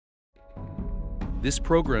This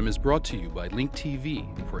program is brought to you by Link TV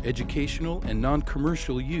for educational and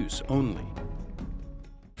non-commercial use only.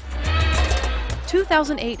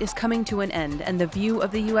 2008 is coming to an end, and the view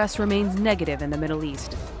of the U.S. remains negative in the Middle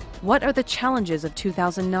East. What are the challenges of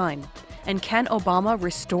 2009? And can Obama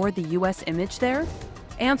restore the U.S. image there?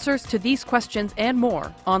 Answers to these questions and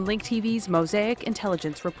more on Link TV's Mosaic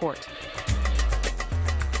Intelligence Report.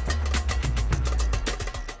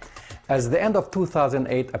 As the end of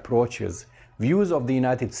 2008 approaches, views of the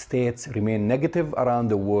United States remain negative around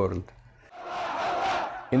the world.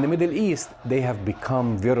 In the Middle East, they have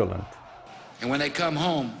become virulent. And when they come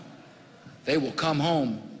home, they will come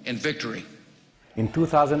home in victory. In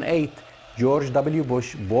 2008, George W.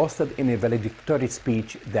 Bush boasted in a valedictory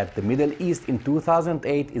speech that the Middle East in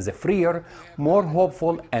 2008 is a freer, more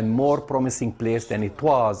hopeful, and more promising place than it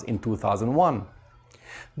was in 2001.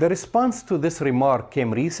 The response to this remark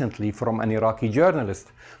came recently from an Iraqi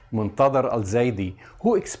journalist, Muntadhar al-Zaidi,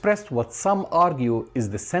 who expressed what some argue is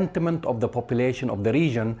the sentiment of the population of the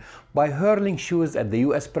region by hurling shoes at the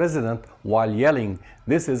US president while yelling,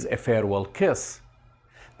 "This is a farewell kiss."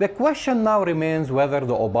 The question now remains whether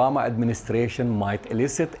the Obama administration might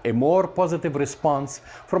elicit a more positive response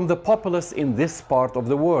from the populace in this part of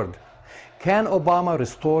the world. Can Obama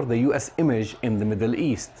restore the US image in the Middle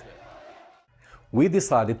East? We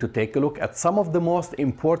decided to take a look at some of the most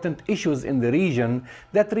important issues in the region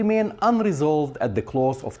that remain unresolved at the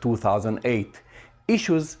close of 2008,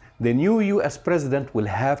 issues the new US president will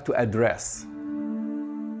have to address.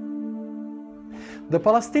 The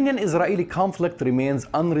Palestinian-Israeli conflict remains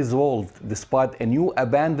unresolved despite a new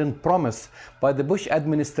abandoned promise by the Bush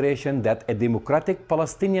administration that a democratic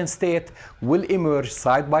Palestinian state will emerge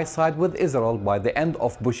side by side with Israel by the end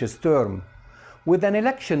of Bush's term. With an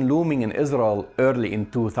election looming in Israel early in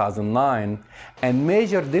 2009 and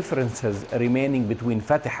major differences remaining between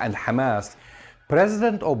Fatah and Hamas,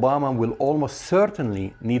 President Obama will almost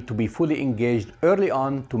certainly need to be fully engaged early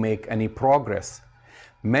on to make any progress.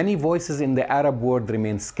 Many voices in the Arab world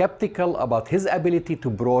remain skeptical about his ability to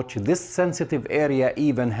broach this sensitive area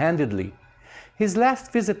even-handedly. His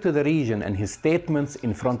last visit to the region and his statements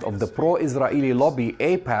in front of the pro-Israeli lobby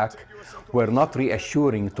AIPAC were not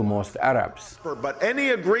reassuring to most Arabs. But any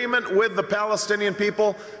agreement with the Palestinian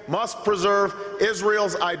people must preserve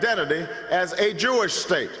Israel's identity as a Jewish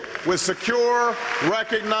state with secure,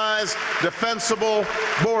 recognized, defensible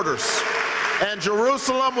borders. And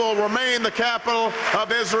Jerusalem will remain the capital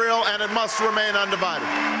of Israel, and it must remain undivided.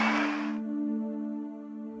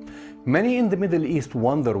 Many in the Middle East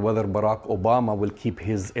wonder whether Barack Obama will keep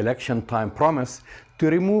his election time promise to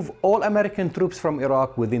remove all American troops from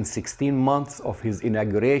Iraq within 16 months of his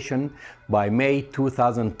inauguration by May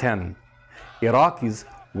 2010. Iraqis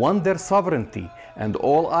want their sovereignty, and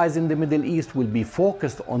all eyes in the Middle East will be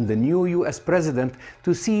focused on the new US president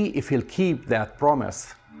to see if he'll keep that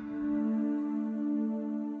promise.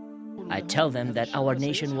 I tell them that our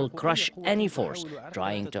nation will crush any force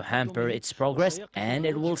trying to hamper its progress, and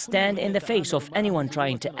it will stand in the face of anyone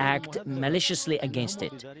trying to act maliciously against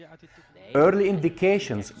it. Early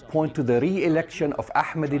indications point to the re-election of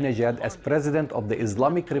Ahmadinejad as president of the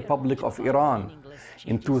Islamic Republic of Iran.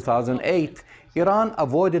 In 2008, Iran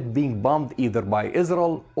avoided being bombed either by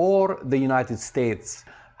Israel or the United States.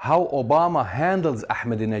 How Obama handles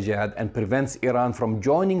Ahmadinejad and prevents Iran from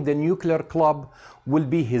joining the nuclear club will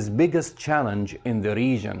be his biggest challenge in the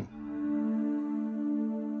region.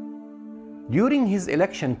 During his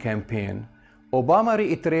election campaign, Obama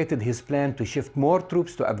reiterated his plan to shift more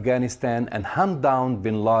troops to Afghanistan and hunt down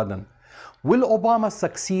bin Laden. Will Obama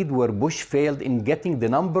succeed where Bush failed in getting the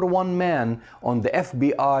 #1 man on the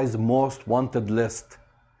FBI's most wanted list?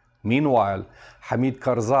 Meanwhile, Hamid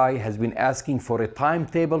Karzai has been asking for a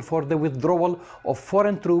timetable for the withdrawal of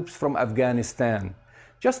foreign troops from Afghanistan.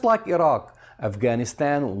 Just like Iraq,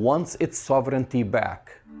 Afghanistan wants its sovereignty back.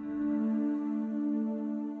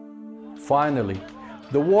 Finally,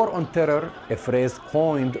 the war on terror, a phrase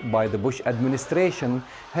coined by the Bush administration,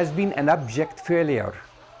 has been an abject failure.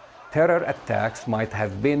 Terror attacks might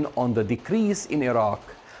have been on the decrease in Iraq.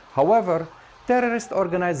 However, terrorist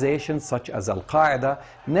organizations such as Al-Qaeda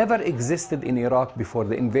never existed in Iraq before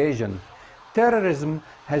the invasion. Terrorism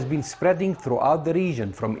has been spreading throughout the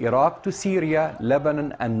region from Iraq to Syria,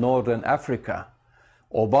 Lebanon, and Northern Africa.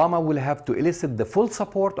 Obama will have to elicit the full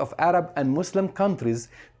support of Arab and Muslim countries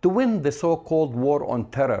to win the so-called war on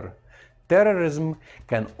terror. Terrorism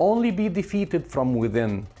can only be defeated from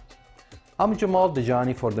within. I'm Jamal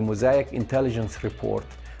Dajani for the Mosaic Intelligence Report.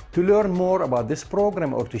 To learn more about this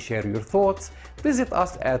program or to share your thoughts, visit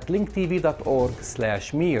us at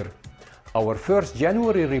linktv.org/MIR. Our first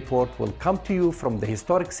January report will come to you from the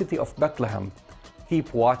historic city of Bethlehem.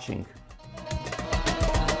 Keep watching.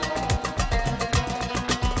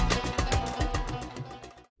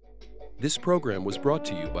 This program was brought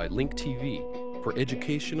to you by Link TV for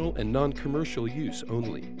educational and non-commercial use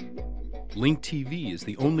only. Link TV is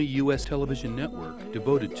the only U.S. television network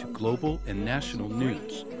devoted to global and national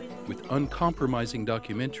news, with uncompromising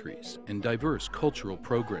documentaries and diverse cultural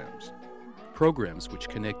programs. Programs which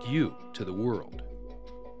connect you to the world.